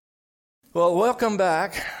Well, welcome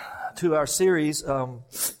back to our series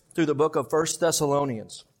through the book of 1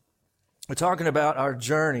 Thessalonians. We're talking about our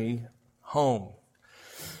journey home.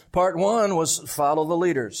 Part 1 was follow the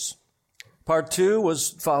leaders. Part 2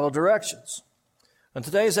 was follow directions. And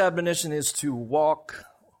today's admonition is to walk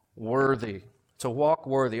worthy. To walk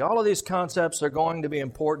worthy. All of these concepts are going to be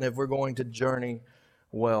important if we're going to journey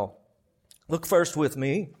well. Look first with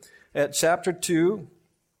me at chapter 2,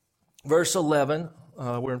 verse 11.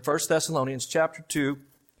 We're in 1 Thessalonians chapter 2,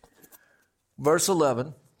 verse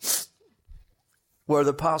 11, where the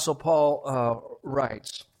Apostle Paul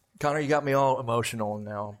writes. Connor, you got me all emotional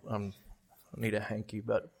now. I need a hanky,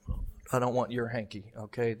 but I don't want your hanky,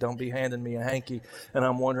 okay? Don't be handing me a hanky, and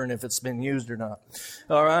I'm wondering if it's been used or not.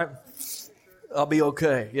 All right? I'll be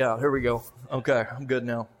okay. Yeah, here we go. Okay, I'm good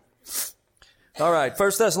now. All right,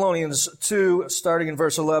 1 Thessalonians 2, starting in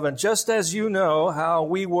verse 11. Just as you know how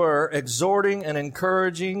we were exhorting and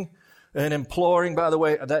encouraging and imploring, by the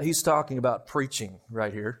way, that he's talking about preaching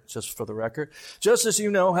right here, just for the record. Just as you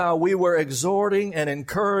know how we were exhorting and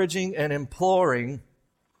encouraging and imploring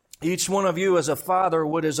each one of you as a father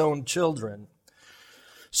would his own children,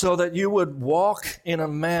 so that you would walk in a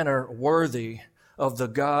manner worthy of the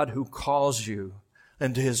God who calls you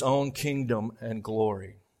into his own kingdom and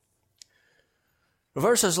glory.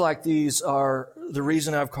 Verses like these are the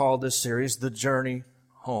reason I've called this series The Journey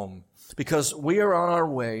Home, because we are on our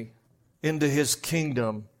way into his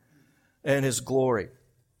kingdom and his glory.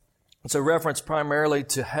 It's a reference primarily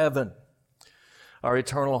to heaven, our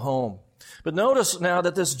eternal home. But notice now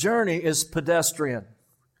that this journey is pedestrian.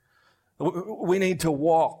 We need to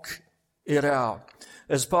walk it out.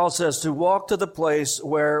 As Paul says, to walk to the place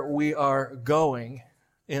where we are going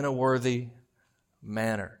in a worthy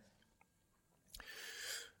manner.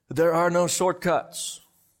 There are no shortcuts.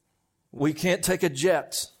 We can't take a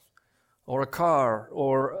jet or a car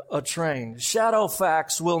or a train.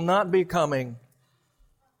 Shadowfax will not be coming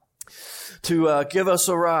to give us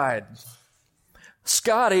a ride.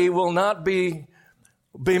 Scotty will not be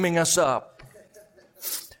beaming us up.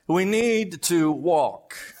 We need to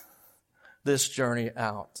walk this journey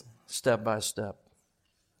out step by step.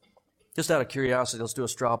 Just out of curiosity, let's do a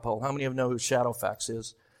straw poll. How many of you know who Shadowfax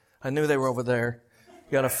is? I knew they were over there.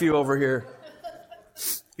 Got a few over here.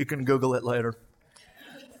 You can Google it later.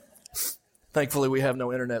 Thankfully, we have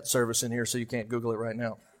no internet service in here, so you can't Google it right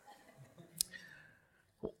now.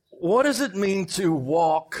 What does it mean to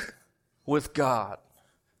walk with God?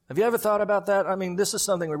 Have you ever thought about that? I mean, this is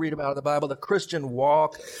something we read about in the Bible. The Christian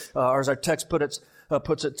walk, or as our text puts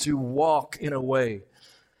it, to walk in a way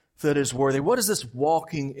that is worthy. What is this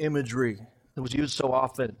walking imagery that was used so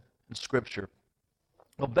often in Scripture?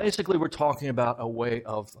 Well, basically, we're talking about a way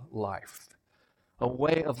of life. A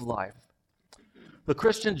way of life. The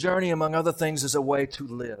Christian journey, among other things, is a way to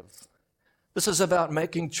live. This is about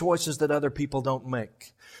making choices that other people don't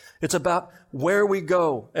make. It's about where we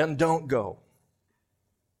go and don't go.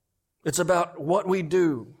 It's about what we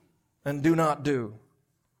do and do not do.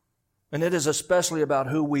 And it is especially about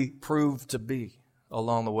who we prove to be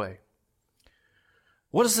along the way.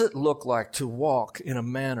 What does it look like to walk in a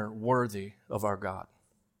manner worthy of our God?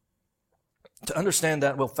 To understand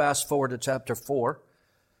that, we'll fast forward to chapter 4,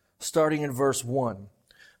 starting in verse 1.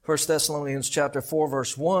 1 Thessalonians chapter 4,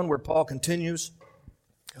 verse 1, where Paul continues,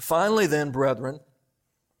 Finally then, brethren,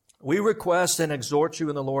 we request and exhort you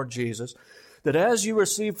in the Lord Jesus, that as you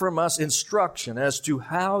receive from us instruction as to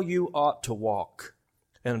how you ought to walk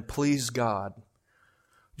and please God,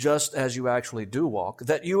 just as you actually do walk,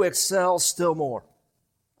 that you excel still more.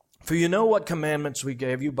 For you know what commandments we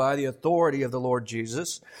gave you by the authority of the Lord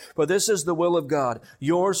Jesus. For this is the will of God,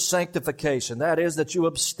 your sanctification. That is, that you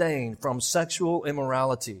abstain from sexual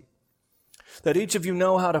immorality. That each of you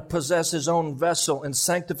know how to possess his own vessel in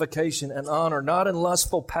sanctification and honor, not in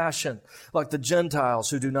lustful passion, like the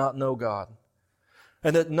Gentiles who do not know God.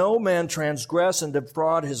 And that no man transgress and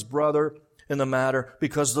defraud his brother in the matter,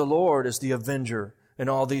 because the Lord is the avenger in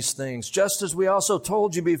all these things. Just as we also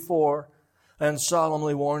told you before, and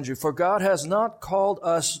solemnly warned you. For God has not called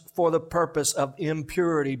us for the purpose of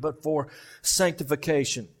impurity, but for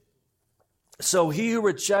sanctification. So he who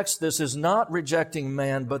rejects this is not rejecting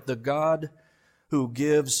man, but the God who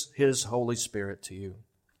gives his Holy Spirit to you.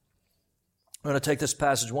 I'm going to take this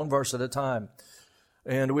passage one verse at a time.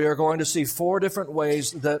 And we are going to see 4 different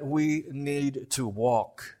ways that we need to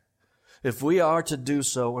walk if we are to do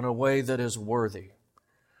so in a way that is worthy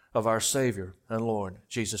of our Savior and Lord,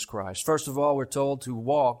 Jesus Christ. First of all, we're told to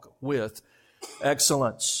walk with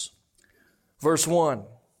excellence. Verse 1,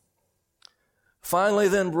 Finally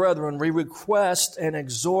then, brethren, we request and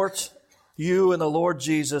exhort you and the Lord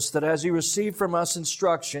Jesus, that as you receive from us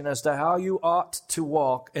instruction as to how you ought to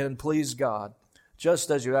walk and please God, just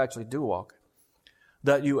as you actually do walk,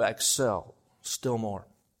 that you excel still more.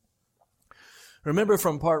 Remember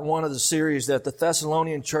from part 1 of the series that the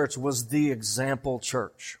Thessalonian church was the example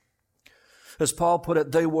church. As Paul put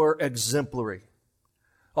it, they were exemplary.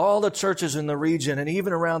 All the churches in the region and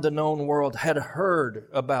even around the known world had heard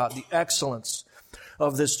about the excellence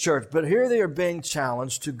of this church. But here they are being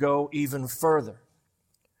challenged to go even further.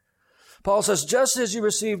 Paul says, just as you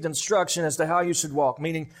received instruction as to how you should walk,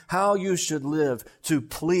 meaning how you should live to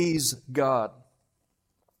please God.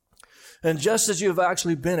 And just as you have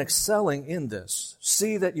actually been excelling in this,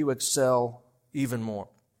 see that you excel even more.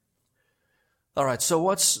 All right, so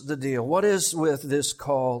what's the deal? What is with this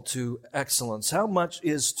call to excellence? How much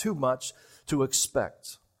is too much to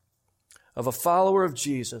expect of a follower of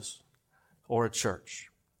Jesus or a church?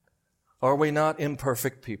 Are we not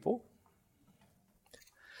imperfect people?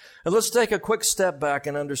 And let's take a quick step back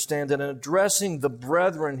and understand that in addressing the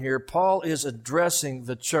brethren here, Paul is addressing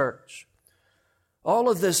the church. All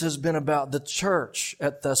of this has been about the church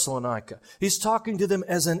at Thessalonica. He's talking to them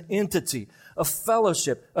as an entity, a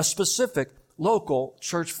fellowship, a specific local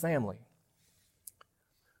church family.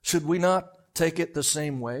 Should we not take it the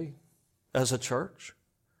same way as a church?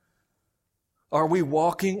 Are we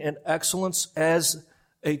walking in excellence as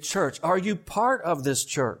a church? Are you part of this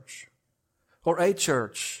church or a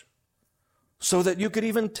church so that you could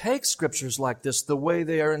even take scriptures like this the way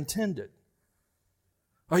they are intended?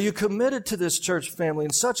 Are you committed to this church family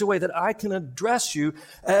in such a way that I can address you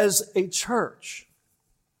as a church?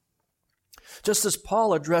 Just as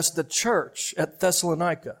Paul addressed the church at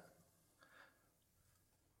Thessalonica.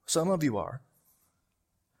 Some of you are.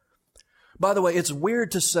 By the way, it's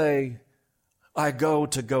weird to say, I go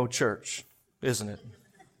to go church, isn't it?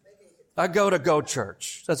 I go to go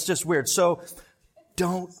church. That's just weird. So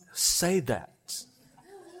don't say that.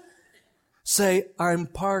 Say, I'm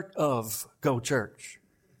part of go church.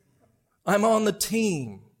 I'm on the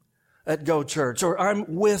team at Go Church, or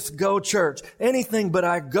I'm with Go Church. Anything but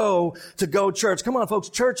I go to Go Church. Come on, folks.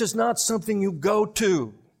 Church is not something you go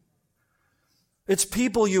to. It's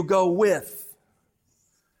people you go with.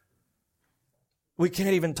 We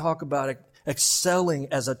can't even talk about excelling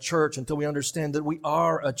as a church until we understand that we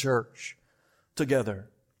are a church together.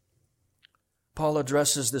 Paul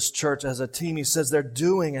addresses this church as a team. He says they're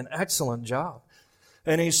doing an excellent job.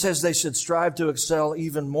 And he says they should strive to excel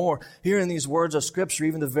even more. Here in these words of Scripture,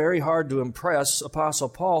 even the very hard to impress, Apostle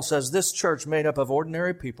Paul says this church made up of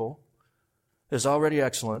ordinary people is already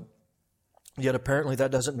excellent, yet apparently that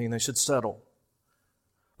doesn't mean they should settle.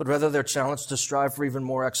 But rather they're challenged to strive for even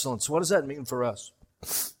more excellence. What does that mean for us?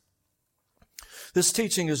 This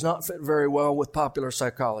teaching does not fit very well with popular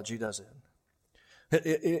psychology, does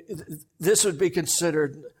it? This would be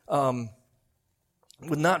considered...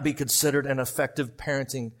 would not be considered an effective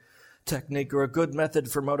parenting technique or a good method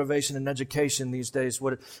for motivation and education these days.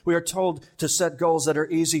 We are told to set goals that are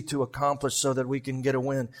easy to accomplish so that we can get a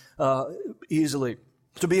win easily.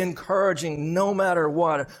 To be encouraging no matter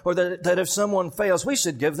what, or that if someone fails, we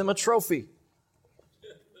should give them a trophy.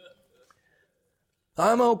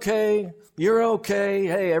 I'm okay, you're okay,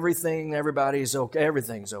 hey, everybody's okay,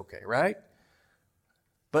 everything's okay, right?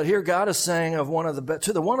 But here God is saying of one of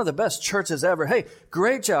the best churches ever, hey,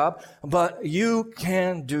 great job, but you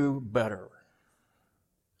can do better.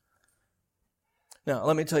 Now,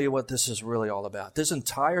 let me tell you what this is really all about. This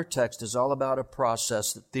entire text is all about a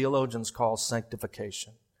process that theologians call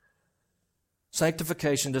sanctification.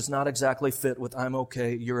 Sanctification does not exactly fit with I'm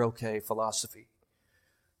okay, you're okay philosophy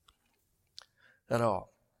at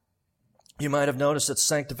all. You might have noticed that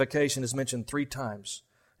sanctification is mentioned 3 times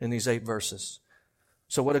in these 8 verses.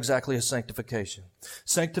 So what exactly is sanctification?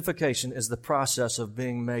 Sanctification is the process of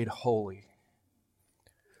being made holy.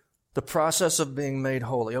 The process of being made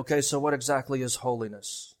holy. Okay, so what exactly is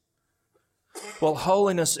holiness? Well,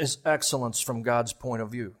 holiness is excellence from God's point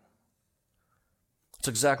of view. It's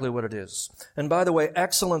exactly what it is. And by the way,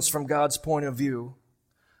 excellence from God's point of view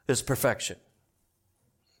is perfection.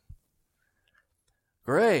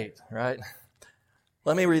 Great, right?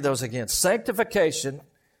 Let me read those again. Sanctification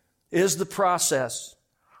is the process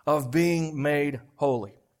of being made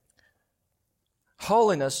holy.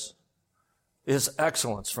 Holiness is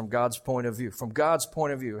excellence from God's point of view. From God's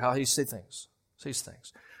point of view, how He sees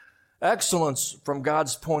things. Excellence from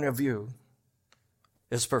God's point of view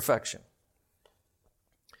is perfection.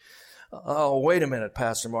 Oh, wait a minute,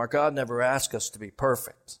 Pastor Mark. God never asked us to be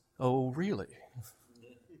perfect. Oh, really?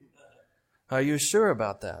 Are you sure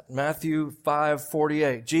about that? Matthew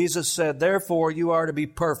 5:48. Jesus said, therefore you are to be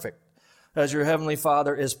perfect, as your heavenly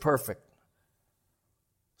Father is perfect.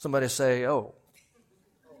 Somebody say, oh.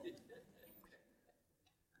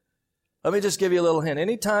 Let me just give you a little hint.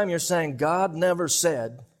 Anytime you're saying God never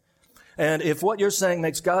said, and if what you're saying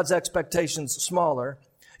makes God's expectations smaller,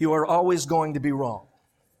 you are always going to be wrong.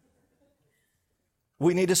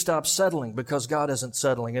 We need to stop settling because God isn't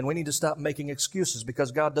settling, and we need to stop making excuses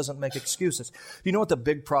because God doesn't make excuses. Do you know what the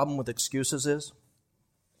big problem with excuses is?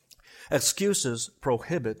 Excuses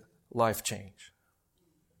prohibit life change.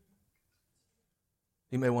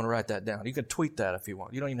 You may want to write that down. You can tweet that if you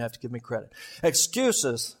want. You don't even have to give me credit.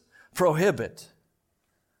 Excuses prohibit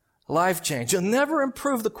life change. You'll never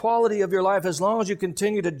improve the quality of your life as long as you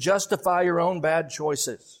continue to justify your own bad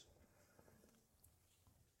choices.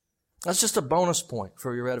 That's just a bonus point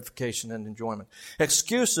for your edification and enjoyment.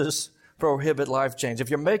 Excuses prohibit life change. If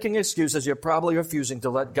you're making excuses, you're probably refusing to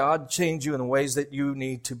let God change you in the ways that you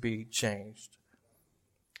need to be changed.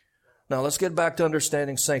 Now let's get back to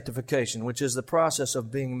understanding sanctification, which is the process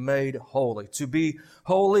of being made holy. To be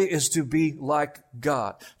holy is to be like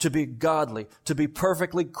God, to be godly, to be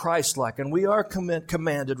perfectly Christ-like. And we are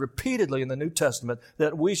commanded repeatedly in the New Testament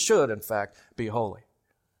that we should, in fact, be holy.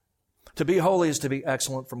 To be holy is to be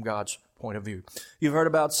excellent from God's point of view. You've heard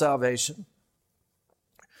about salvation,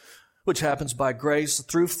 which happens by grace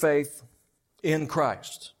through faith in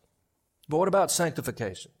Christ. But what about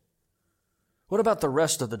sanctification? What about the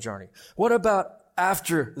rest of the journey? What about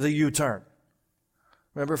after the U-turn?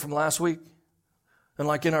 Remember from last week? And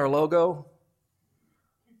like in our logo,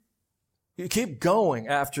 you keep going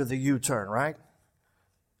after the U-turn, right?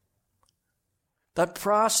 That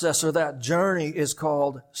process or that journey is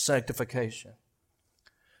called sanctification.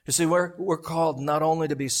 You see, we're called not only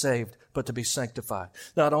to be saved, but to be sanctified.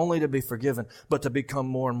 Not only to be forgiven, but to become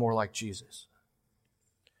more and more like Jesus.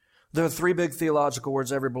 There are three big theological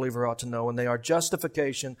words every believer ought to know, and they are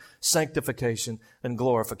justification, sanctification, and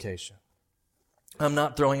glorification. I'm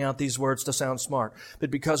not throwing out these words to sound smart,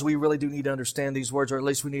 but because we really do need to understand these words, or at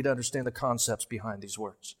least we need to understand the concepts behind these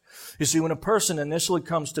words. You see, when a person initially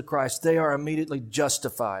comes to Christ, they are immediately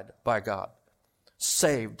justified by God.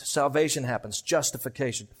 Saved. Salvation happens.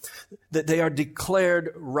 Justification. That they are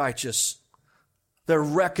declared righteous. They're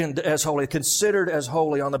reckoned as holy, considered as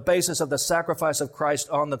holy on the basis of the sacrifice of Christ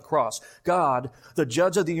on the cross. God, the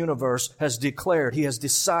judge of the universe, has declared, He has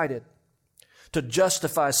decided to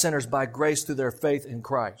justify sinners by grace through their faith in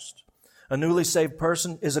Christ. A newly saved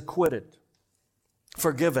person is acquitted,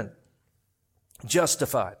 forgiven,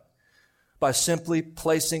 justified by simply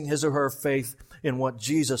placing his or her faith in what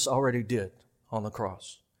Jesus already did on the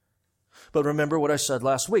cross. But remember what I said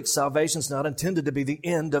last week. Salvation is not intended to be the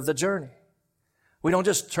end of the journey. We don't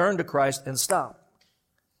just turn to Christ and stop.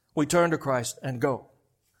 We turn to Christ and go.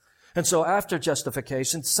 And so after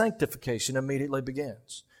justification, sanctification immediately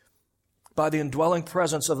begins. By the indwelling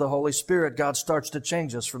presence of the Holy Spirit, God starts to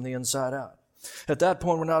change us from the inside out. At that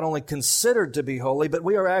point, we're not only considered to be holy, but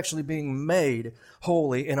we are actually being made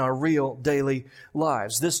holy in our real daily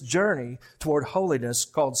lives. This journey toward holiness,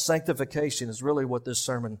 called sanctification, is really what this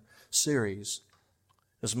sermon series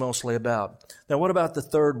is mostly about. Now, what about the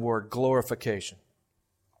third word, glorification?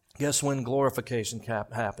 Guess when glorification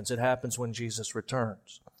happens? It happens when Jesus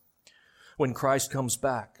returns. When Christ comes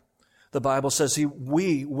back. The Bible says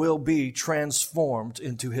we will be transformed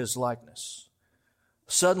into His likeness.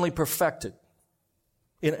 Suddenly perfected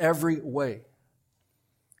in every way.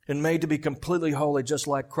 And made to be completely holy just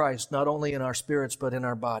like Christ, not only in our spirits but in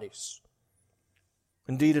our bodies.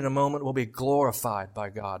 Indeed, in a moment we'll be glorified by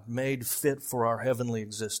God, made fit for our heavenly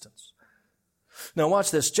existence. Now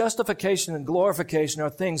watch this. Justification and glorification are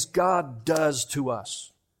things God does to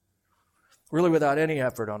us. Really without any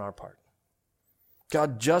effort on our part.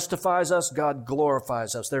 God justifies us, God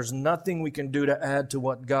glorifies us. There's nothing we can do to add to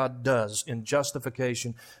what God does in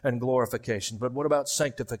justification and glorification. But what about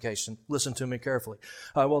sanctification? Listen to me carefully.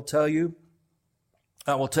 I will tell you,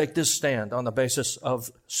 I will take this stand on the basis of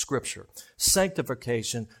Scripture.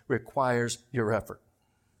 Sanctification requires your effort.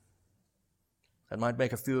 That might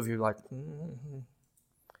make a few of you like,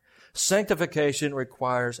 Sanctification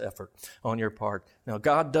requires effort on your part. Now,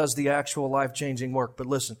 God does the actual life-changing work, but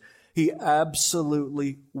listen, He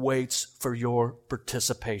absolutely waits for your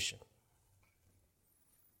participation.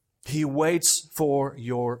 He waits for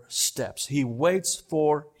your steps. He waits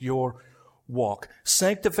for your walk.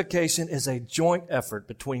 Sanctification is a joint effort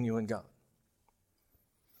between you and God.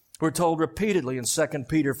 We're told repeatedly in 2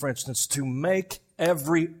 Peter, for instance, to make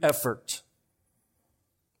every effort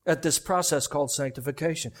at this process called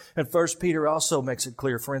sanctification. And 1 Peter also makes it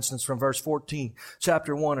clear, for instance, from verse 14,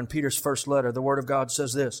 chapter 1 in Peter's first letter, the Word of God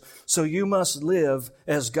says this, "So you must live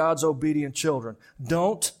as God's obedient children.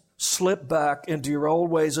 Don't slip back into your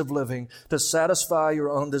old ways of living to satisfy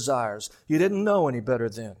your own desires. You didn't know any better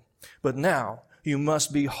then. But now you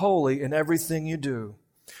must be holy in everything you do,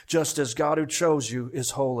 just as God who chose you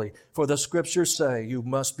is holy. For the Scriptures say, you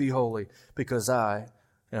must be holy because I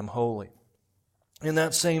am holy. In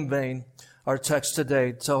that same vein, our text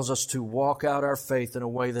today tells us to walk out our faith in a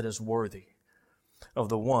way that is worthy of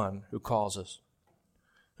the one who calls us.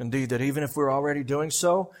 Indeed, that even if we're already doing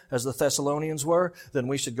so, as the Thessalonians were, then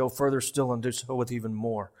we should go further still and do so with even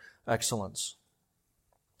more excellence.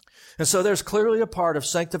 And so there's clearly a part of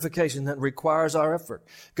sanctification that requires our effort.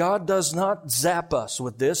 God does not zap us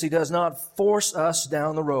with this. He does not force us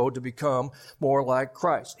down the road to become more like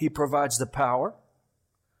Christ. He provides the power.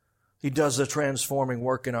 He does the transforming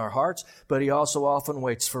work in our hearts, but He also often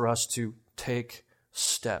waits for us to take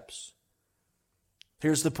steps.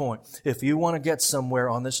 Here's the point. If you want to get somewhere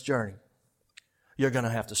on this journey, you're going to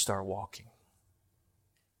have to start walking.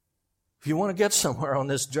 If you want to get somewhere on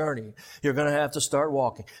this journey, you're going to have to start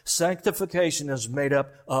walking. Sanctification is made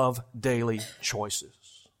up of daily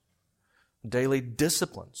choices, daily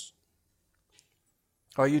disciplines.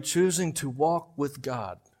 Are you choosing to walk with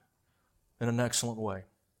God in an excellent way?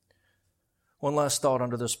 One last thought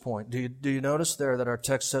under this point. Do you notice there that our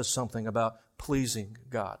text says something about pleasing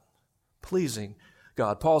God? Pleasing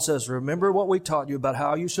God. Paul says, remember what we taught you about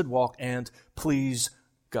how you should walk and please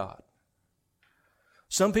God.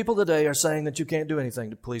 Some people today are saying that you can't do anything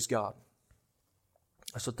to please God.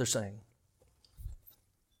 That's what they're saying.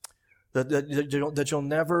 That you'll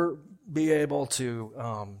never be able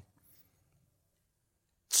to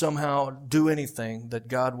somehow do anything that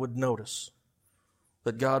God would notice,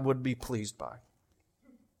 that God would be pleased by.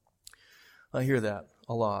 I hear that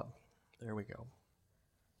a lot. There we go.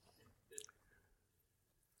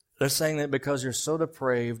 They're saying that because you're so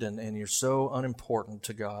depraved and you're so unimportant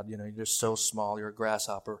to God, you're just so small, you're a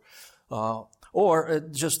grasshopper, or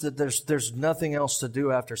just that there's nothing else to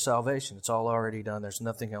do after salvation. It's all already done. There's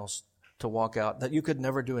nothing else to walk out, that you could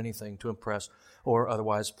never do anything to impress or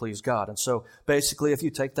otherwise please God. And so basically, if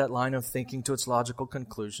you take that line of thinking to its logical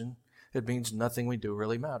conclusion, it means nothing we do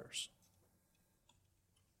really matters.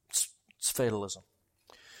 It's fatalism.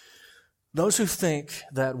 Those who think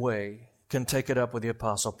that way can take it up with the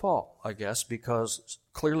Apostle Paul, I guess, because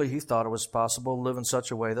clearly he thought it was possible to live in such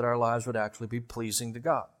a way that our lives would actually be pleasing to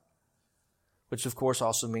God, which of course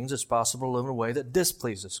also means it's possible to live in a way that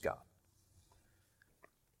displeases God.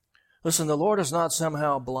 Listen, the Lord is not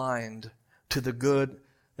somehow blind to the good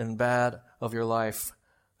and bad of your life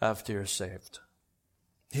after you're saved.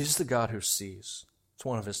 He's the God who sees. It's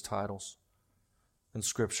one of His titles in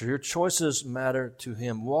Scripture. Your choices matter to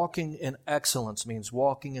Him. Walking in excellence means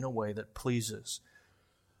walking in a way that pleases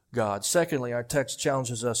God. Secondly, our text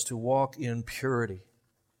challenges us to walk in purity.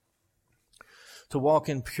 To walk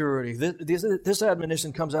in purity. This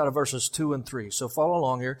admonition comes out of verses 2 and 3. So follow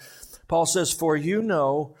along here. Paul says, "For you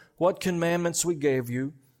know what commandments we gave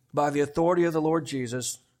you by the authority of the Lord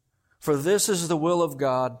Jesus. For this is the will of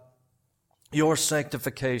God, your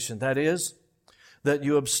sanctification." That is, that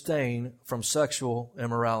you abstain from sexual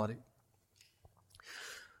immorality.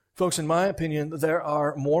 Folks, in my opinion, there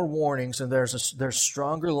are more warnings and there's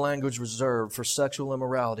stronger language reserved for sexual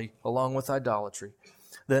immorality, along with idolatry,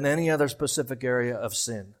 than any other specific area of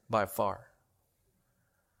sin by far.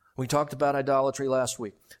 We talked about idolatry last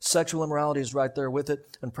week. Sexual immorality is right there with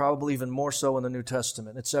it, and probably even more so in the New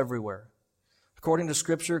Testament. It's everywhere. According to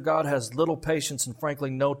Scripture, God has little patience and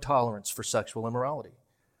frankly no tolerance for sexual immorality.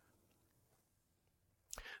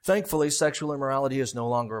 Thankfully, sexual immorality is no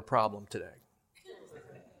longer a problem today.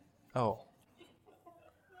 Oh.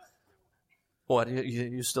 What,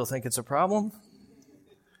 you still think it's a problem?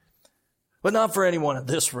 But not for anyone in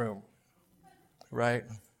this room, right?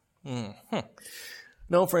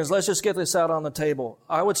 No, friends, let's just get this out on the table.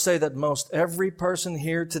 I would say that most every person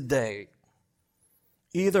here today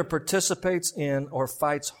either participates in or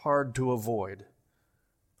fights hard to avoid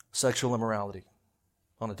sexual immorality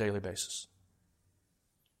on a daily basis.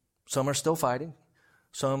 Some are still fighting.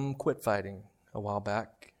 Some quit fighting a while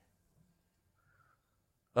back.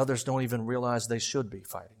 Others don't even realize they should be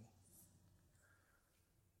fighting.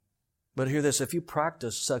 But hear this, if you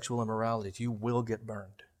practice sexual immorality, you will get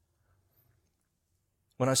burned.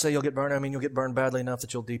 When I say you'll get burned, I mean you'll get burned badly enough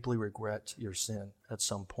that you'll deeply regret your sin at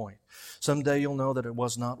some point. Someday you'll know that it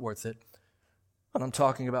was not worth it. And I'm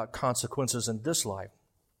talking about consequences in this life.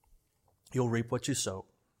 You'll reap what you sow.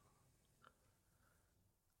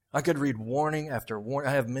 I could read warning after warning.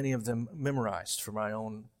 I have many of them memorized for my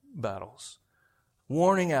own battles.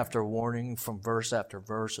 Warning after warning from verse after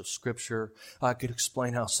verse of Scripture. I could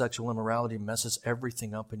explain how sexual immorality messes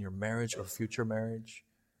everything up in your marriage or future marriage.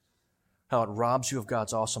 how it robs you of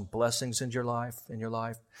God's awesome blessings in your life.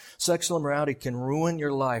 Sexual immorality can ruin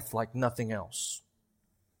your life like nothing else.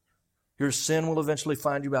 Your sin will eventually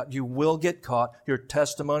find you out. You will get caught. Your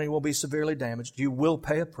testimony will be severely damaged. You will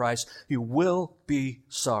pay a price. You will be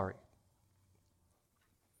sorry.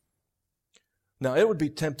 Now, it would be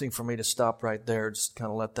tempting for me to stop right there, just kind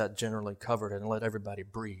of let that generally cover it and let everybody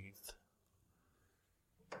breathe.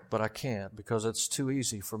 But I can't, because it's too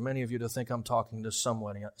easy for many of you to think I'm talking to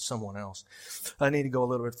someone else. I need to go a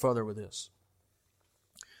little bit further with this.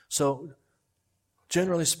 So,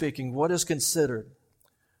 generally speaking, what is considered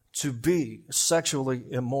to be sexually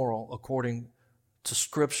immoral according to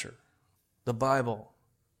Scripture, the Bible,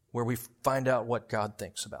 where we find out what God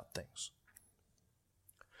thinks about things?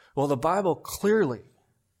 Well, the Bible clearly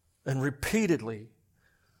and repeatedly,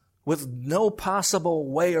 with no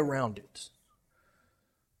possible way around it,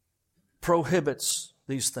 prohibits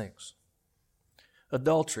these things: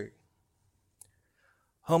 adultery,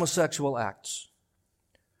 homosexual acts,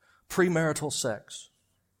 premarital sex,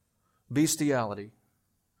 bestiality,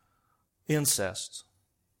 incest,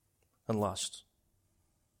 and lust.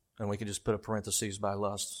 And we can just put a parenthesis by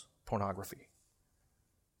lust, pornography.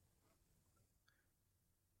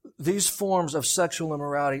 These forms of sexual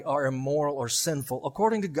immorality are immoral or sinful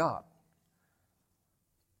according to God.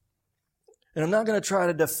 And I'm not going to try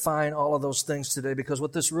to define all of those things today, because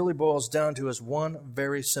what this really boils down to is one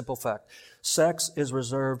very simple fact. Sex is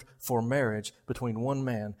reserved for marriage between one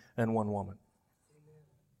man and one woman.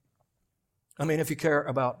 I mean, if you care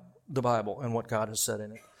about the Bible and what God has said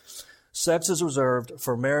in it. Sex is reserved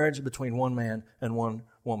for marriage between one man and one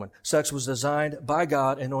woman. Sex was designed by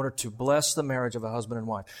God in order to bless the marriage of a husband and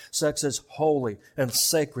wife. Sex is holy and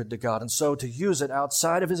sacred to God, and so to use it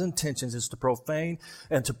outside of His intentions is to profane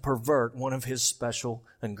and to pervert one of His special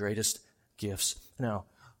and greatest gifts. Now,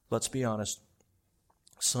 let's be honest.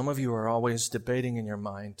 Some of you are always debating in your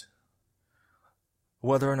mind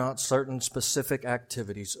whether or not certain specific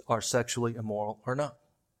activities are sexually immoral or not.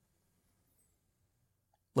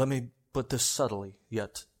 Let me put this subtly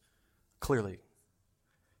yet clearly.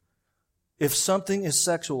 If something is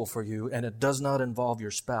sexual for you and it does not involve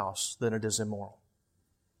your spouse, then it is immoral.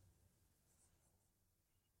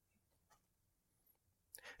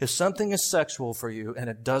 If something is sexual for you and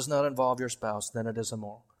it does not involve your spouse, then it is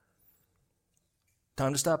immoral.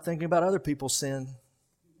 Time to stop thinking about other people's sin.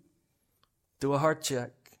 Do a heart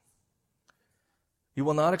check. You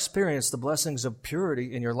will not experience the blessings of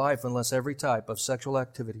purity in your life unless every type of sexual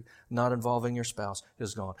activity not involving your spouse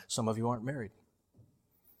is gone. Some of you aren't married.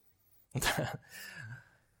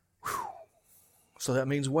 So that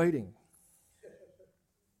means waiting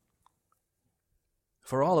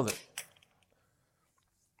for all of it.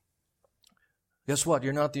 Guess what?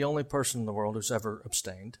 You're not the only person in the world who's ever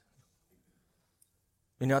abstained.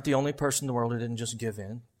 You're not the only person in the world who didn't just give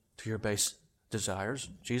in to your base desires.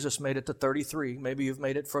 Jesus made it to 33. Maybe you've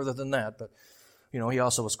made it further than that, but He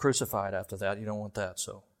also was crucified after that. You don't want that,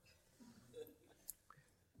 so.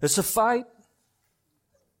 It's a fight.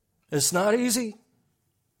 It's not easy.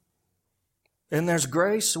 And there's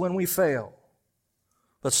grace when we fail.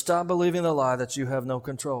 But stop believing the lie that you have no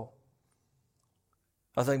control.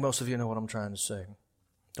 I think most of you know what I'm trying to say.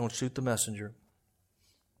 Don't shoot the messenger.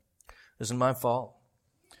 It isn't my fault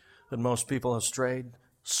that most people have strayed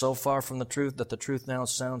so far from the truth that the truth now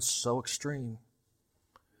sounds so extreme.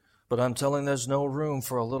 But I'm telling there's no room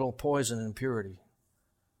for a little poison in purity.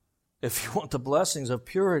 If you want the blessings of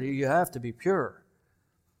purity, you have to be pure.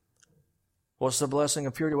 What's the blessing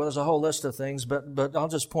of purity? Well, there's a whole list of things, but I'll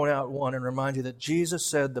just point out one and remind you that Jesus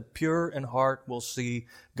said the pure in heart will see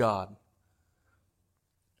God.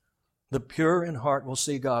 The pure in heart will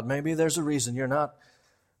see God. Maybe there's a reason you're not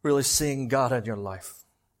really seeing God in your life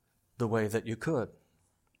the way that you could.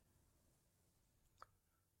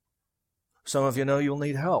 Some of you know you'll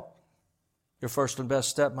need help. Your first and best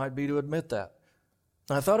step might be to admit that.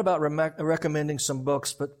 Now, I thought about recommending some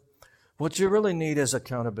books, but what you really need is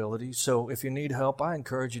accountability. So if you need help, I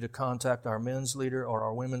encourage you to contact our men's leader or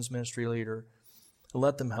our women's ministry leader and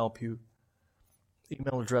let them help you.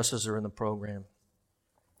 Email addresses are in the program.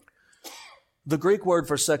 The Greek word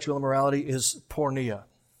for sexual immorality is porneia.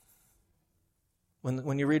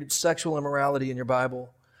 When you read sexual immorality in your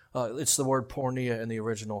Bible, it's the word porneia in the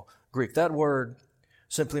original Greek. That word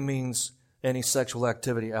simply means any sexual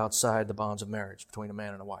activity outside the bonds of marriage between a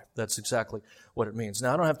man and a wife. That's exactly what it means.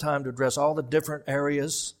 Now, I don't have time to address all the different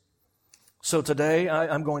areas. So today,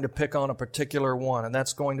 I'm going to pick on a particular one, and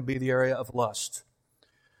that's going to be the area of lust.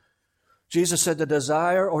 Jesus said to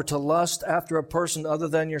desire or to lust after a person other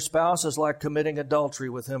than your spouse is like committing adultery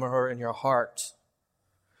with him or her in your heart.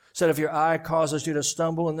 Said if your eye causes you to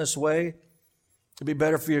stumble in this way, it'd be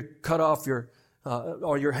better for you to cut off your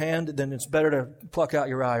hand, then it's better to pluck out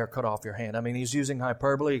your eye or cut off your hand. I mean, he's using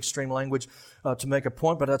hyperbole, extreme language to make a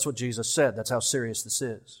point, but that's what Jesus said. That's how serious this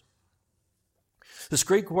is. This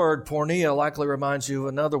Greek word, porneia, likely reminds you of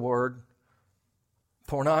another word,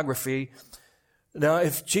 pornography. Now,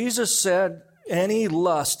 if Jesus said any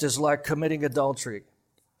lust is like committing adultery,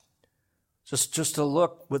 just to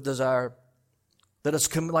look with desire, that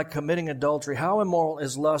it's like committing adultery, how immoral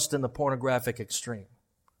is lust in the pornographic extreme?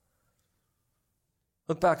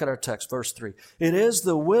 Look back at our text, verse 3. It is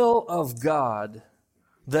the will of God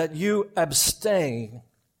that you abstain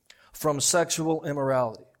from sexual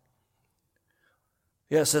immorality.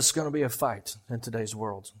 Yes, it's going to be a fight in today's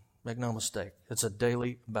world. Make no mistake. It's a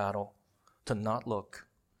daily battle to not look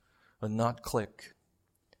and not click.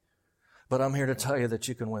 But I'm here to tell you that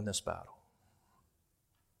you can win this battle.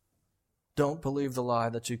 Don't believe the lie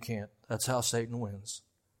that you can't. That's how Satan wins.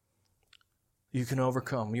 You can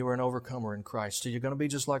overcome. You are an overcomer in Christ. So you're going to be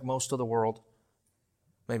just like most of the world.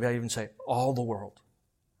 Maybe I even say all the world.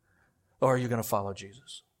 Or are you going to follow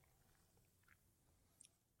Jesus?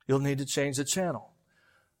 You'll need to change the channel.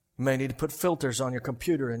 You may need to put filters on your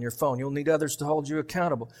computer and your phone. You'll need others to hold you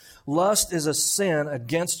accountable. Lust is a sin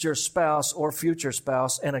against your spouse or future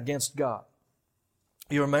spouse and against God.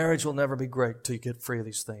 Your marriage will never be great till you get free of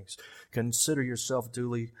these things. Consider yourself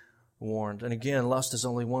duly warned. And again, lust is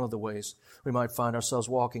only one of the ways we might find ourselves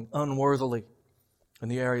walking unworthily in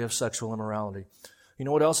the area of sexual immorality. You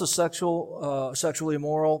know what else is sexually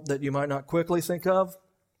immoral that you might not quickly think of?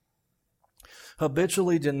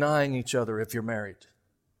 Habitually denying each other if you're married.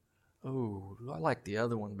 Oh, I like the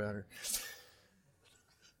other one better.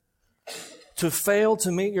 To fail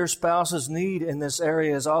to meet your spouse's need in this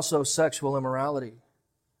area is also sexual immorality.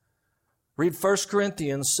 Read 1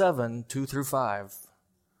 Corinthians 7, 2 through 5.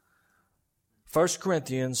 1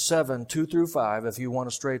 Corinthians 7, 2 through 5, if you want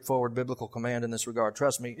a straightforward biblical command in this regard.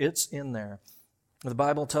 Trust me, it's in there. The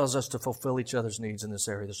Bible tells us to fulfill each other's needs in this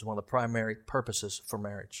area. This is one of the primary purposes for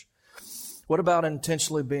marriage. What about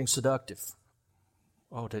intentionally being seductive?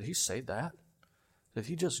 Oh, did he say that? Did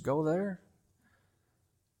he just go there?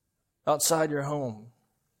 Outside your home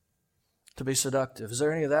to be seductive. Is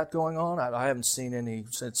there any of that going on? I haven't seen any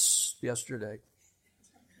since yesterday.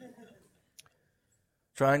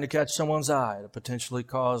 Trying to catch someone's eye to potentially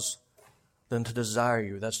cause them to desire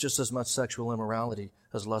you. That's just as much sexual immorality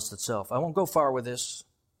as lust itself. I won't go far with this,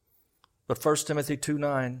 but 1 Timothy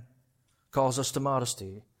 2:9 calls us to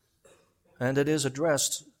modesty, and it is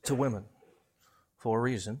addressed to women for a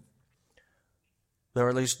reason. There are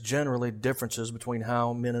at least generally differences between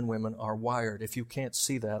how men and women are wired. If you can't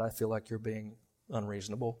see that, I feel like you're being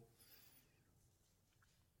unreasonable.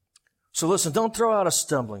 So listen, don't throw out a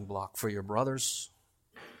stumbling block for your brothers.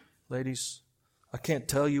 Ladies, I can't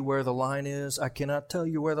tell you where the line is. I cannot tell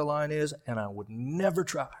you where the line is, and I would never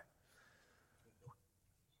try.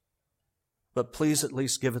 But please at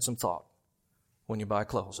least give it some thought when you buy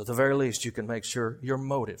clothes. At the very least, you can make sure your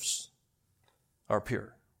motives are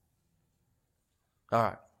pure. All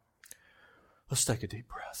right. Let's take a deep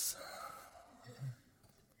breath.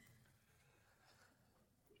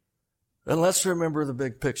 And let's remember the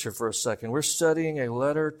big picture for a second. We're studying a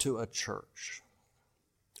letter to a church.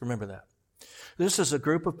 Remember that. This is a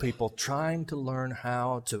group of people trying to learn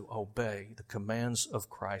how to obey the commands of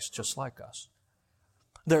Christ just like us.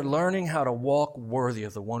 They're learning how to walk worthy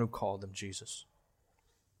of the one who called them Jesus.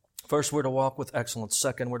 First, we're to walk with excellence.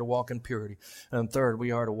 Second, we're to walk in purity. And third, we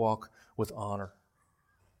are to walk with honor.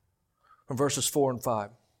 From verses 4 and 5.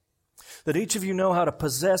 That each of you know how to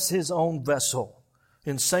possess his own vessel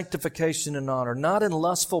in sanctification and honor, not in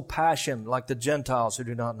lustful passion like the Gentiles who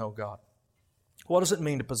do not know God. What does it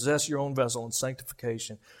mean to possess your own vessel in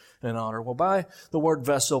sanctification and honor? Well, by the word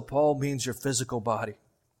vessel, Paul means your physical body.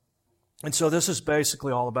 And so this is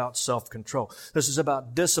basically all about self-control. This is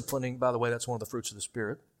about disciplining. By the way, that's one of the fruits of the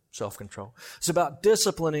Spirit, self-control. It's about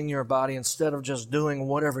disciplining your body instead of just doing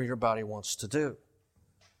whatever your body wants to do.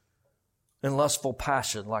 In lustful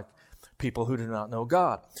passion, like people who do not know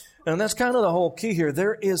God. And that's kind of the whole key here.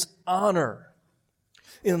 There is honor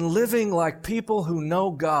in living like people who know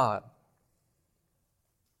God.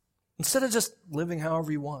 Instead of just living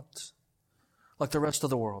however you want, like the rest of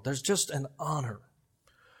the world. There's just an honor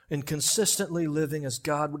in consistently living as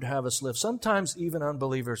God would have us live. Sometimes even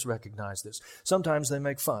unbelievers recognize this. Sometimes they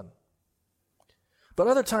make fun. But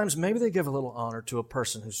other times, maybe they give a little honor to a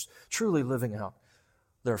person who's truly living out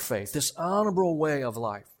their faith. This honorable way of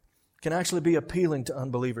life can actually be appealing to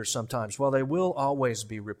unbelievers sometimes, while they will always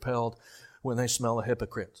be repelled when they smell a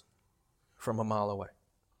hypocrite from a mile away.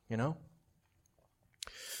 You know?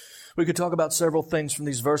 We could talk about several things from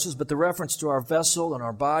these verses, but the reference to our vessel and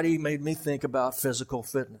our body made me think about physical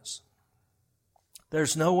fitness.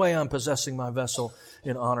 There's no way I'm possessing my vessel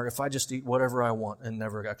in honor if I just eat whatever I want and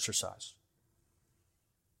never exercise.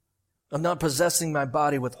 I'm not possessing my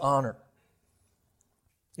body with honor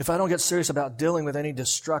if I don't get serious about dealing with any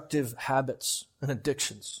destructive habits and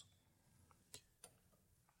addictions.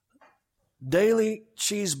 Daily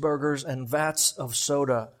cheeseburgers and vats of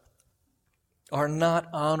soda are not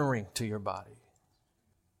honoring to your body.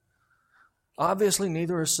 Obviously,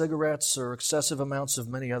 neither are cigarettes or excessive amounts of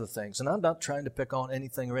many other things. And I'm not trying to pick on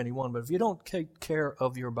anything or anyone, but if you don't take care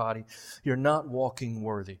of your body, you're not walking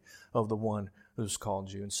worthy of the one who's called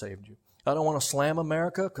you and saved you. I don't want to slam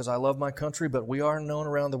America because I love my country, but we are known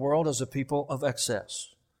around the world as a people of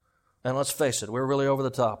excess. And let's face it, we're really over the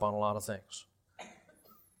top on a lot of things.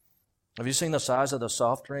 Have you seen the size of the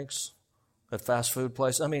soft drinks at fast food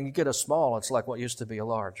places? I mean, you get a small, it's like what used to be a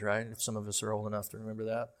large, right? If some of us are old enough to remember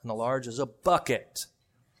that. And the large is a bucket.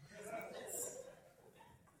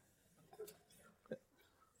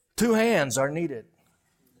 2 hands are needed.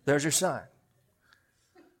 There's your sign.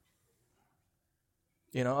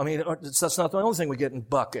 You know, I mean, that's not the only thing we get in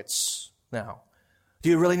buckets now. Do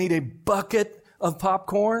you really need a bucket of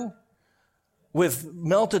popcorn with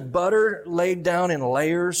melted butter laid down in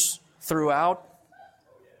layers throughout?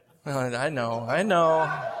 I know.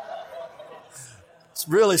 It's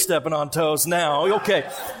really stepping on toes now. Okay,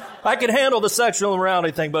 I can handle the sexual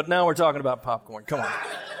immorality thing, but now we're talking about popcorn. Come on.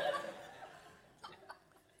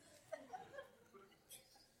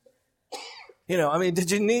 You know, I mean,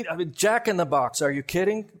 Jack in the Box, are you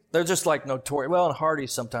kidding? They're just like notorious. Well, and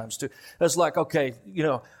Hardee's sometimes too. It's like, okay, you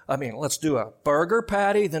know, I mean, let's do a burger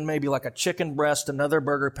patty, then maybe like a chicken breast, another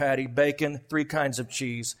burger patty, bacon, 3 kinds of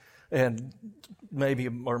cheese, and maybe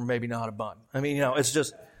or maybe not a bun. I mean, you know, it's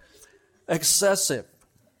just excessive.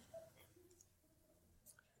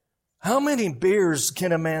 How many beers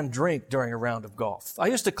can a man drink during a round of golf? I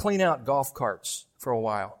used to clean out golf carts for a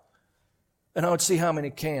while. And I would see how many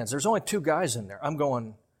cans. There's only 2 guys in there. I'm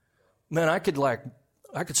going, man, I could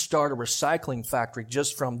start a recycling factory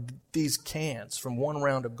just from these cans, from one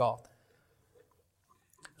round of golf.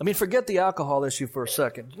 I mean, forget the alcohol issue for a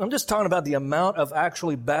second. I'm just talking about the amount of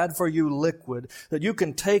actually bad for you liquid that you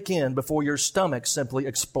can take in before your stomach simply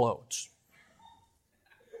explodes.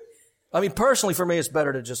 I mean, personally, for me, it's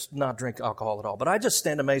better to just not drink alcohol at all. But I just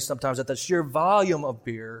stand amazed sometimes at the sheer volume of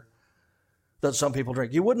beer that some people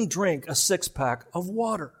drink. You wouldn't drink a 6-pack of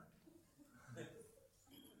water.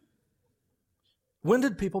 When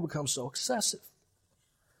did people become so excessive?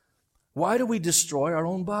 Why do we destroy our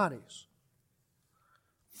own bodies?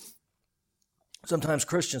 Sometimes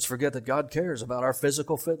Christians forget that God cares about our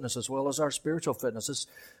physical fitness as well as our spiritual fitness.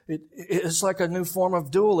 It's like a new form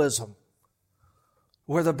of dualism,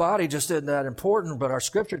 where the body just isn't that important, but our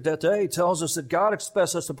scripture today tells us that God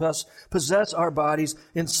expects us to possess our bodies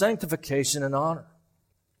in sanctification and honor.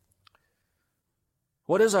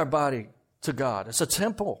 What is our body to God? It's a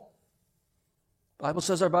temple. The Bible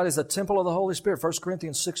says our body is the temple of the Holy Spirit, 1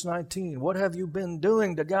 Corinthians 6:19. What have you been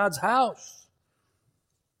doing to God's house?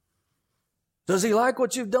 Does He like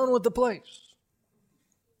what you've done with the place?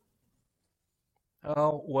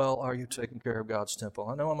 How well are you taking care of God's temple?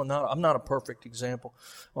 I know I'm not a perfect example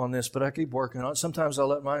on this, but I keep working on it. Sometimes I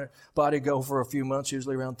let my body go for a few months,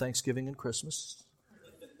 usually around Thanksgiving and Christmas.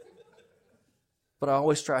 But I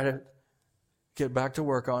always try to get back to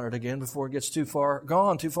work on it again before it gets too far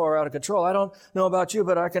out of control. I don't know about you,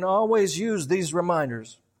 but I can always use these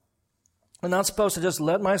reminders. I'm not supposed to just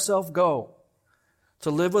let myself go,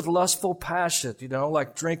 to live with lustful passion,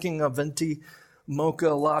 like drinking a venti mocha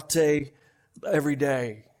latte every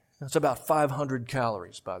day. That's about 500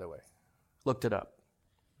 calories, by the way. Looked it up.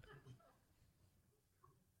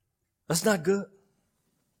 That's not good.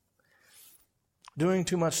 Doing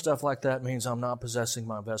too much stuff like that means I'm not possessing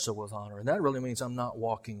my vessel with honor. And that really means I'm not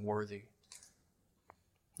walking worthy.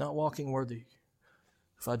 Not walking worthy.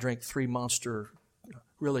 If I drink 3 Monster,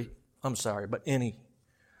 really, I'm sorry, but any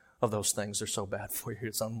of those things are so bad for you.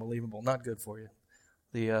 It's unbelievable. Not good for you.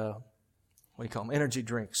 The, what do you call them? Energy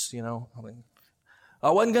drinks, I mean,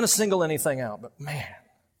 I wasn't going to single anything out, but man,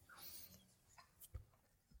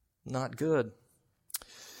 not good.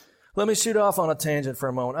 Let me shoot off on a tangent for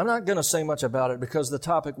a moment. I'm not going to say much about it because the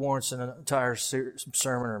topic warrants an entire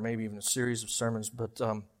sermon or maybe even a series of sermons, but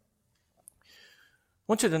I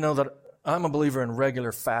want you to know that I'm a believer in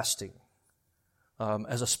regular fasting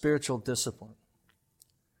as a spiritual discipline.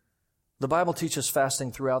 The Bible teaches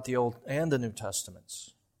fasting throughout the Old and the New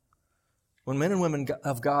Testaments. When men and women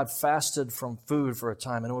of God fasted from food for a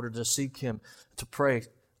time in order to seek Him, to pray,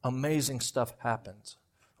 amazing stuff happened.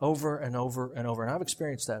 over and over and over. And I've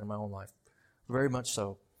experienced that in my own life, very much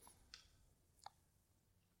so.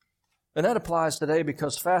 And that applies today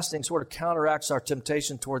because fasting sort of counteracts our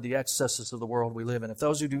temptation toward the excesses of the world we live in. If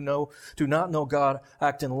those who do not know God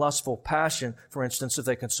act in lustful passion, for instance, if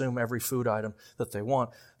they consume every food item that they want,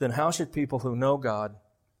 then how should people who know God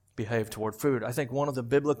behave toward food? I think one of the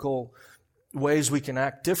biblical ways we can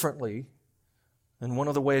act differently, and one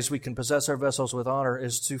of the ways we can possess our vessels with honor,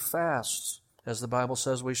 is to fast, as the Bible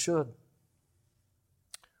says we should.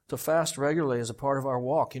 To fast regularly is a part of our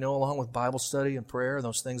walk, along with Bible study and prayer and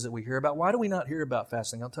those things that we hear about. Why do we not hear about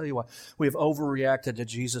fasting? I'll tell you why. We have overreacted to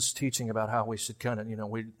Jesus' teaching about how we should kind of,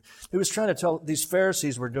 he was trying to tell, these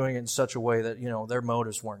Pharisees were doing it in such a way that, their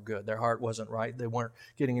motives weren't good. Their heart wasn't right. They weren't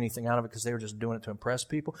getting anything out of it because they were just doing it to impress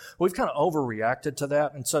people. We've kind of overreacted to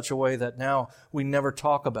that in such a way that now we never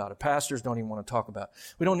talk about it. Pastors don't even want to talk about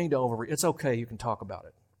it. We don't need to overreact. It's okay. You can talk about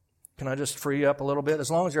it. Can I just free you up a little bit?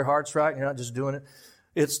 As long as your heart's right and you're not just doing it.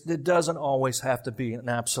 It doesn't always have to be an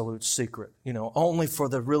absolute secret, only for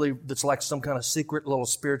that's like some kind of secret little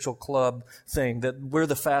spiritual club thing that we're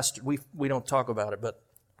the fast. We don't talk about it, but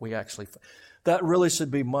we actually, that really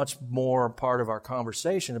should be much more part of our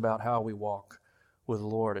conversation about how we walk with the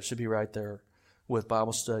Lord. It should be right there with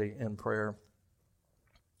Bible study and prayer.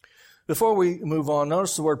 Before we move on,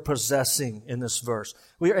 notice the word possessing in this verse.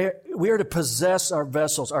 We are to possess our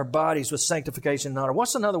vessels, our bodies with sanctification and honor.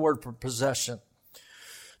 What's another word for possession?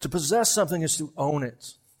 To possess something is to own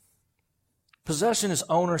it. Possession is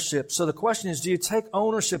ownership. So the question is, do you take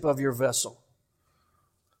ownership of your vessel?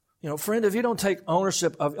 Friend, if you don't take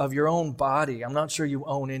ownership of your own body, I'm not sure you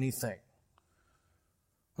own anything.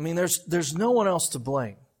 I mean, there's no one else to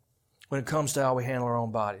blame when it comes to how we handle our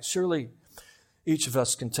own bodies. Surely each of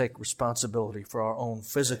us can take responsibility for our own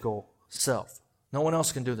physical self. No one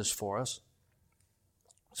else can do this for us.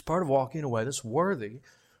 It's part of walking in a way that's worthy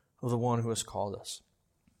of the one who has called us.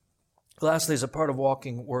 Lastly, as a part of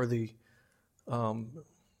walking worthy,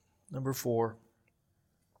 number 4,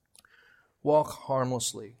 walk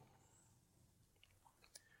harmlessly.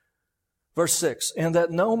 Verse 6, and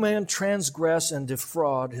that no man transgress and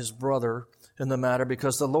defraud his brother in the matter,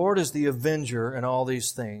 because the Lord is the avenger in all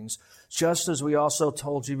these things, just as we also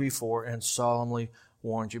told you before and solemnly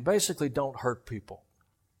warned you. Basically, don't hurt people.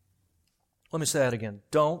 Let me say that again.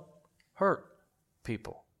 Don't hurt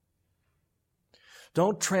people.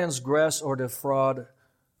 Don't transgress or defraud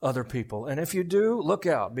other people. And if you do, look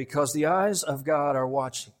out, because the eyes of God are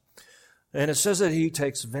watching. And it says that He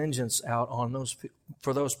takes vengeance out on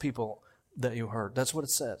for those people that you hurt. That's what it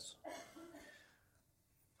says.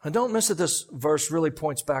 And don't miss that this verse really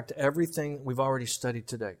points back to everything we've already studied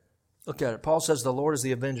today. Look at it. Paul says the Lord is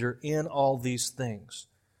the avenger in all these things.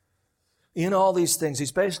 In all these things,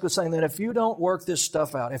 he's basically saying that if you don't work this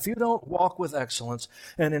stuff out, if you don't walk with excellence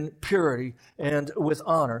and in purity and with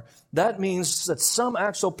honor, that means that some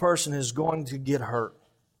actual person is going to get hurt.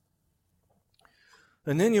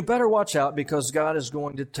 And then you better watch out, because God is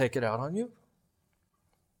going to take it out on you.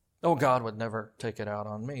 Oh, God would never take it out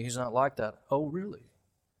on me. He's not like that. Oh, really?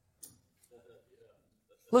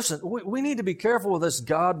 Listen, we need to be careful with this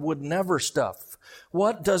God would never stuff.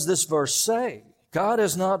 What does this verse say? God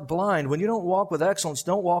is not blind. When you don't walk with excellence,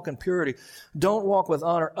 don't walk in purity, don't walk with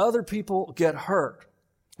honor, other people get hurt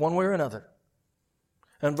one way or another.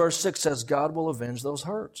 And verse 6 says God will avenge those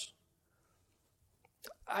hurts.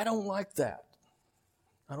 I don't like that.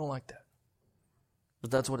 I don't like that.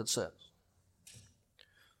 But that's what it says.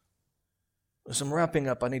 As I'm wrapping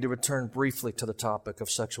up, I need to return briefly to the topic of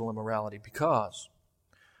sexual immorality, because,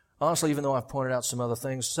 honestly, even though I've pointed out some other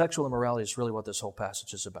things, sexual immorality is really what this whole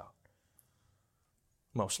passage is about.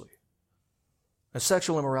 Mostly. And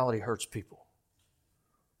sexual immorality hurts people.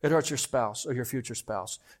 It hurts your spouse or your future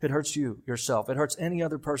spouse. It hurts you, yourself. It hurts any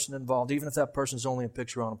other person involved, even if that person is only a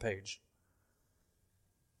picture on a page.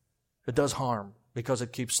 It does harm because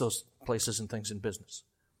it keeps those places and things in business.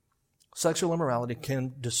 Sexual immorality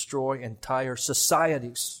can destroy entire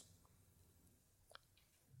societies.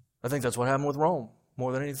 I think that's what happened with Rome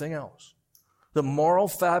more than anything else. The moral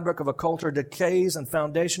fabric of a culture decays, and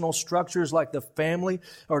foundational structures like the family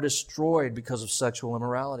are destroyed because of sexual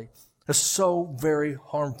immorality. It's so very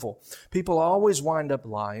harmful. People always wind up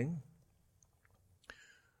lying.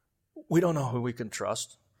 We don't know who we can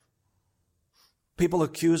trust. People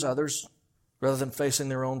accuse others rather than facing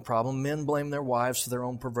their own problem. Men blame their wives for their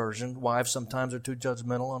own perversion. Wives sometimes are too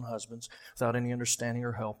judgmental on husbands without any understanding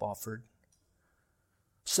or help offered.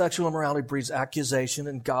 Sexual immorality breeds accusation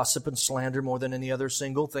and gossip and slander more than any other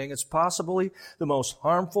single thing. It's possibly the most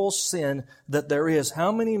harmful sin that there is.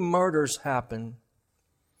 How many murders happen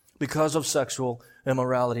because of sexual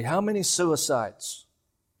immorality? How many suicides?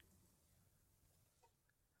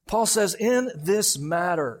 Paul says, in this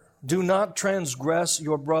matter, do not transgress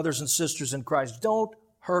your brothers and sisters in Christ. Don't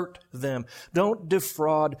hurt them. Don't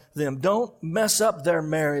defraud them. Don't mess up their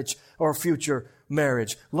marriage or future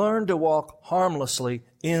marriage. Learn to walk harmlessly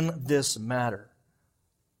in this matter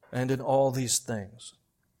and in all these things.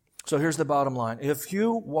 So here's the bottom line. If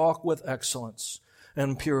you walk with excellence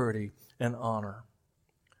and purity and honor,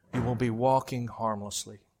 you will be walking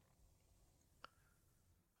harmlessly.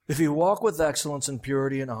 If you walk with excellence and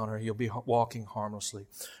purity and honor, you'll be walking harmlessly.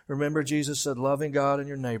 Remember, Jesus said, loving God and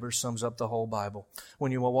your neighbor sums up the whole Bible.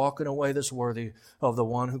 When you will walk in a way that's worthy of the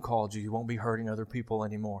one who called you, you won't be hurting other people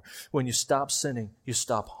anymore. When you stop sinning, you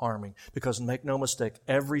stop harming. Because make no mistake,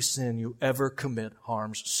 every sin you ever commit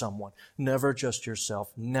harms someone. Never just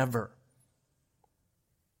yourself. Never.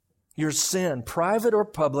 Your sin, private or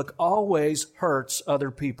public, always hurts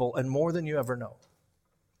other people, and more than you ever know.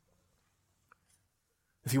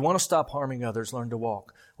 If you want to stop harming others, learn to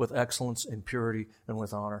walk with excellence in purity and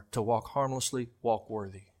with honor. To walk harmlessly, walk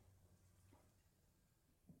worthy.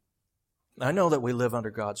 I know that we live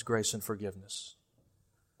under God's grace and forgiveness.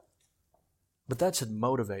 But that should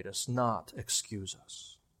motivate us, not excuse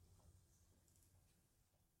us.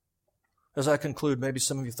 As I conclude, maybe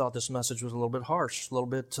some of you thought this message was a little bit harsh, a little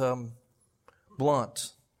bit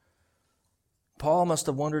blunt. Paul must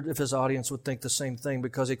have wondered if his audience would think the same thing,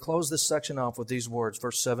 because he closed this section off with these words,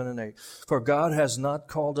 verse 7 and 8. For God has not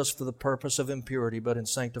called us for the purpose of impurity, but in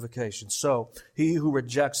sanctification. So he who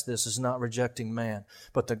rejects this is not rejecting man,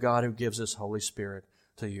 but the God who gives His Holy Spirit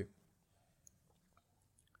to you.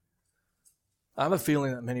 I have a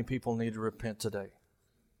feeling that many people need to repent today,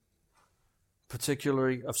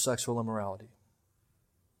 particularly of sexual immorality.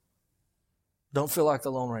 Don't feel like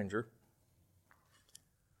the Lone Ranger.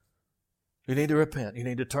 You need to repent. You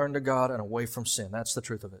need to turn to God and away from sin. That's the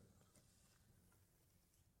truth of it.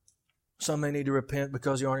 Some may need to repent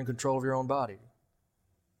because you aren't in control of your own body.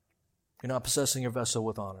 You're not possessing your vessel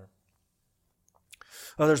with honor.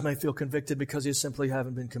 Others may feel convicted because you simply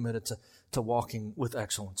haven't been committed to walking with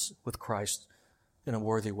excellence with Christ in a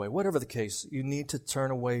worthy way. Whatever the case, you need to turn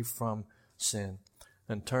away from sin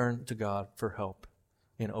and turn to God for help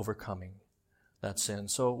in overcoming that sin.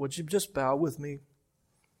 So would you just bow with me?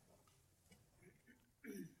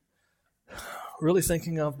 Really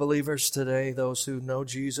thinking of believers today, those who know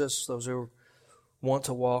Jesus, those who want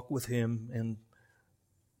to walk with Him. And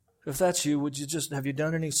if that's you, have you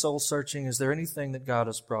done any soul searching? Is there anything that God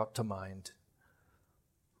has brought to mind?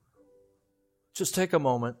 Just take a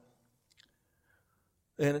moment.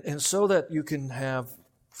 And so that you can have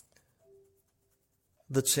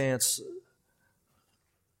the chance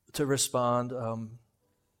to respond.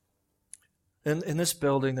 In this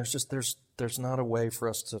building, there's not a way for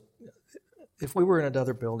us to. If we were in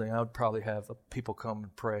another building, I would probably have people come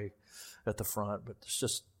and pray at the front, but this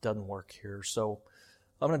just doesn't work here. So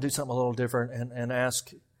I'm going to do something a little different and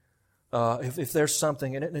ask if there's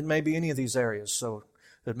something, and it may be any of these areas. So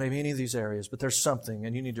it may be any of these areas, but there's something,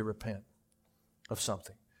 and you need to repent of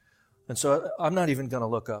something. And so I'm not even going to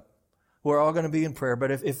look up. We're all going to be in prayer,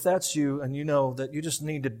 but if that's you and you know that you just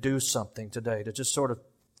need to do something today to just sort of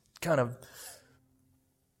kind of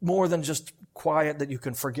more than just quiet that you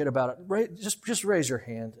can forget about it, just raise your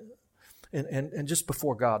hand and just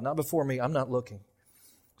before God, not before me. I'm not looking.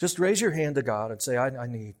 Just raise your hand to God and say, I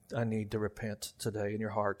need to repent today in your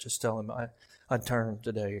heart. Just tell Him, I turn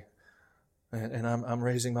today. And I'm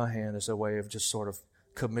raising my hand as a way of just sort of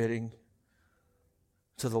committing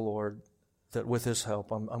to the Lord that with His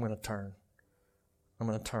help, I'm going to turn. I'm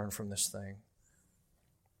going to turn from this thing.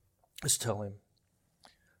 Just tell Him.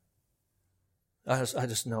 I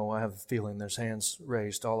just know, I have a feeling there's hands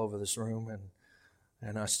raised all over this room,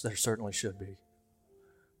 and there certainly should be.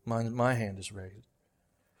 My hand is raised.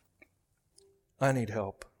 I need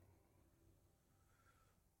help.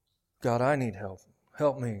 God, I need help.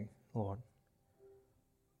 Help me, Lord.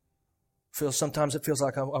 Sometimes it feels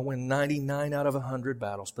like I win 99 out of 100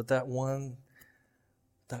 battles, but that one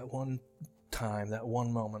time, that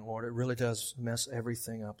one moment, Lord, it really does mess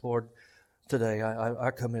everything up. Lord, today I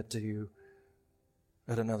commit to You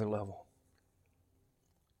at another level.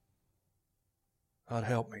 God,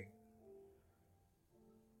 help me.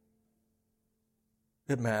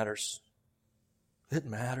 It matters. It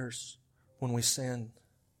matters when we sin.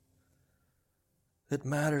 It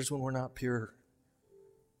matters when we're not pure.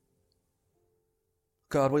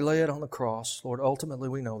 God, we lay it on the cross. Lord, ultimately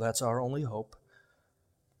we know that's our only hope.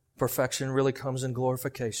 Perfection really comes in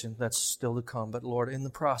glorification. That's still to come. But Lord, in the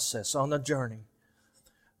process, on the journey,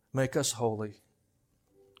 make us holy.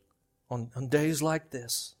 On days like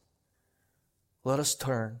this, let us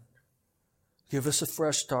turn. Give us a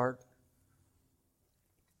fresh start.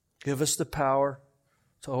 Give us the power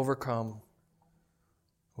to overcome.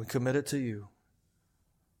 We commit it to you.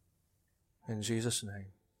 In Jesus' name,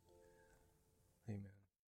 amen.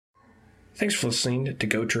 Thanks for listening to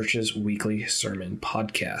Go Church's weekly sermon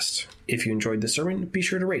podcast. If you enjoyed the sermon, be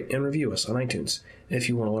sure to rate and review us on iTunes. If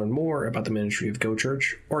you want to learn more about the ministry of Go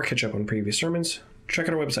Church or catch up on previous sermons, check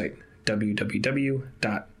out our website,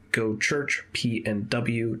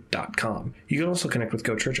 www.gochurchpnw.com. You can also connect with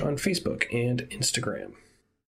Go Church on Facebook and Instagram.